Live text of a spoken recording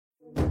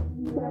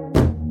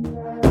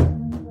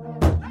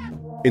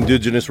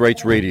Indigenous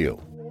Rights Radio,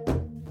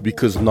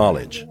 because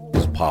knowledge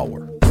is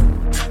power.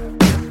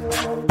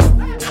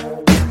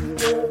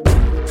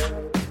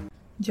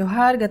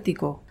 जोहार गति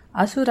को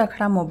आसू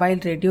रखड़ा मोबाइल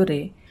रेडियो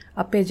रे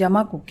अपे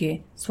जमा कुके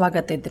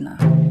स्वागत देना।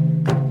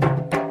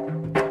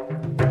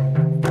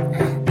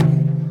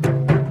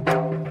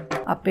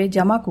 अपे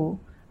जमा को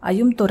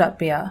आयुम तोरा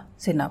पेया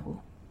सेनाबू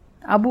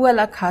अबू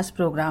वाला खास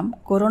प्रोग्राम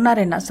कोरोना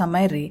रेना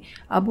समय रे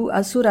अबू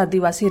असुर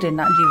आदिवासी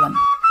रेना जीवन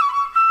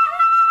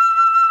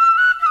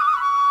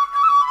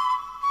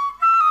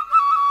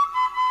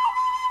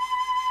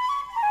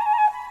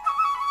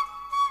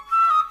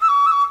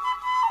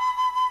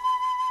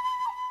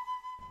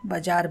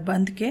बाजार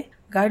बंद के,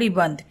 गाड़ी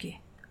बंद के,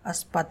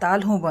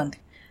 अस्पताल हूँ बंद,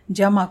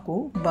 जमा को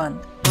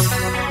बंद।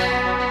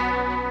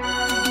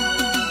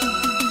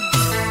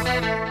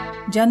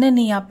 जने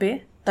निया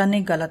पे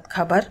तने गलत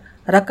खबर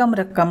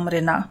रकम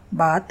रेना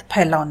बात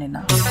फैलाओने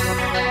ना।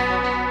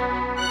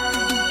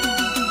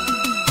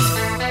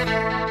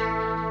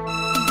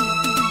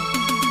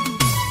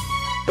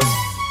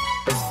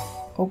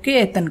 ओके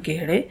एतन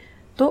केहड़े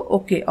तो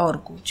ओके और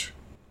कुछ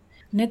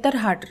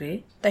नेतरहाट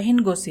रे तहिन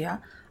गोसिया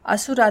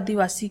असुर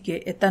आदिवासी के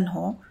एतन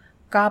हो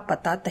का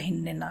पता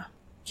तहिन ने ना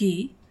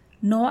कि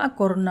नोआ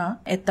कोरोना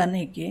एतन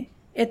है के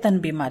एतन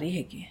बीमारी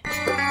है के।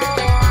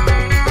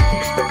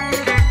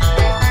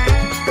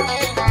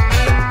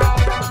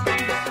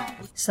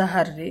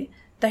 शहर रे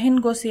तहिन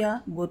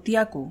गोसिया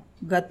गोतिया को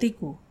गति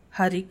को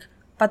हरिक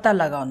पता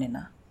लगाओने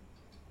ना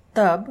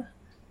तब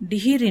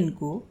डिहिरिन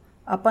को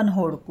अपन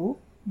होड़ को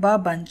बा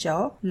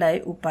बंचाओ लय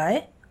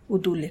उपाय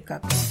उदू लेका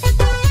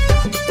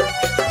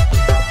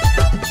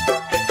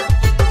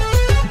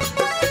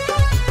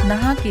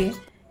नहा के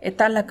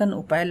एतालकन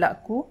उपाय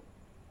लाकू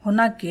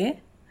होना के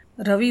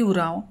रवि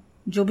उराव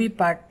जो भी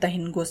पाठ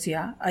तहिन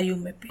गोसिया आयु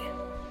में पे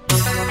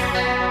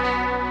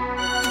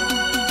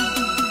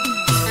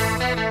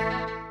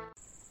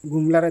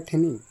गुमला रे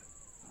थेनी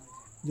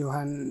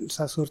जोहान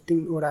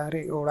ससुरतिंग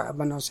ओड़ा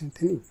बनाव से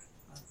थेनी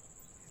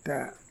ता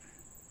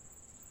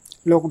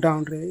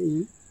लॉकडाउन रे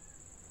इ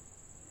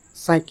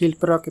साइकिल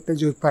पर के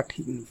जो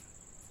पाठी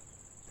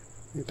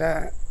एटा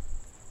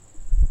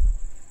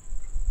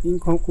इन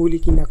को कुली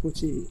की ना कुछ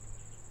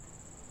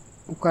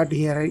उका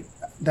ढेर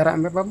दरा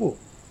में बाबू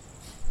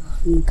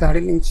इन काड़ी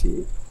लिंची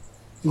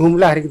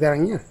गुमला हरिक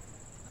दरांगिया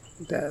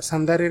ता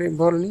संदारे रे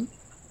बोलनी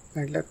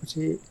काडला कुछ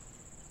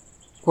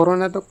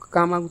कोरोना तो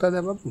काम आगुता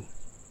दा बाबू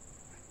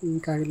इन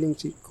काड़ी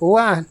लिंची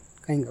कोआ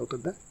कहीं गाउता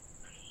दा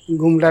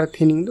गुमला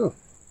थिनिंग दो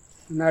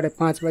नाड़े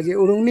 5 बजे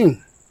उड़ुंगनी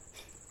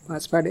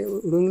 5 बजे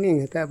उड़ुंगनी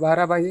है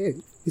 12 बजे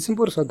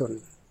बिशनपुर सदर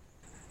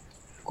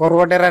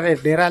कोरवा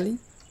डेरा ली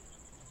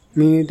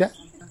मीदा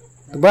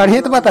तो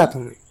बढ़िया तो बता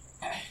तुम्हें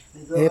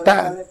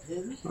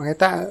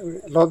हेता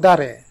लोदा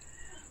रे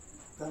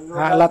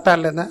हाँ लता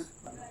लेदा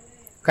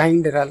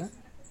कहीं डेरा ला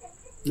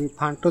मी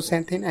फांटो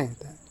से थी ना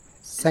हेता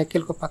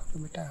साइकिल को पकड़ो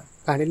बेटा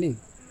काढ़ी ली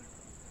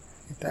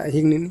हेता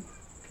हिगनी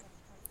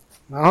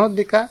बहुत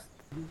दिखा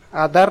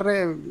आधार रे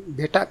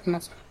भेटा कना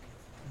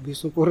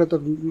बिशनपुर तो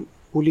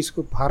पुलिस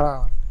को भरा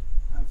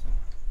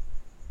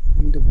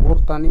तो बोर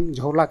तानी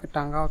झोला के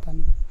टांगा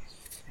तानी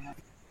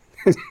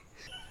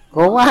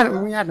गोवा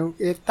मिया नु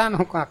एकता न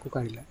को आकू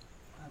काढला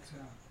अच्छा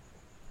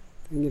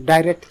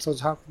डायरेक्ट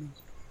सोझा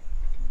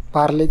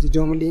पार्ले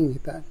जोमली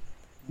हिता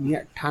मिया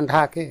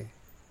ठंडा के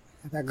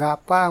ता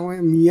गापा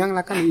मियांग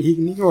लका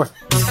हिगनी को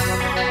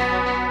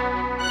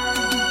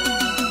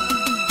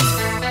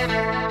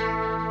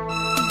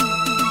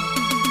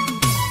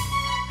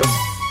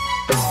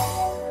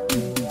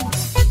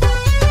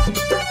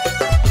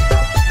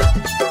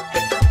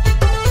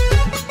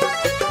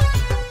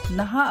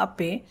नहा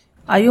अपे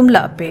आयुमला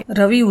अपे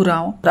रवि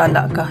उराव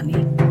राला कहानी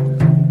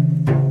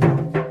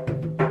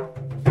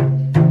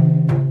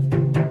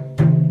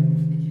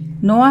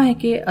नोआ है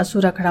के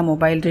असुर अखड़ा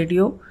मोबाइल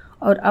रेडियो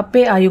और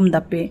अपे आयुम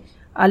दपे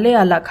अले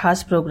आला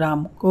खास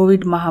प्रोग्राम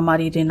कोविड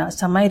महामारी रेना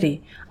समय रे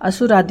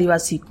असुर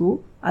आदिवासी को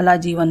अला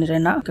जीवन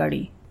रेना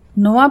कड़ी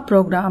नोआ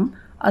प्रोग्राम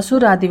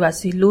असुर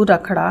आदिवासी लू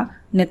रखड़ा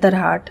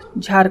नेतरहाट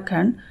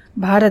झारखंड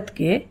भारत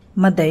के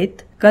मदैत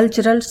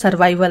कल्चरल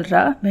सर्वाइवल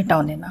रा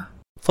भेटाउने ना।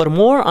 For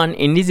more on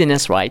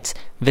indigenous rights,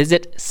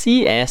 visit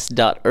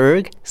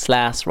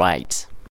cs.org/rights.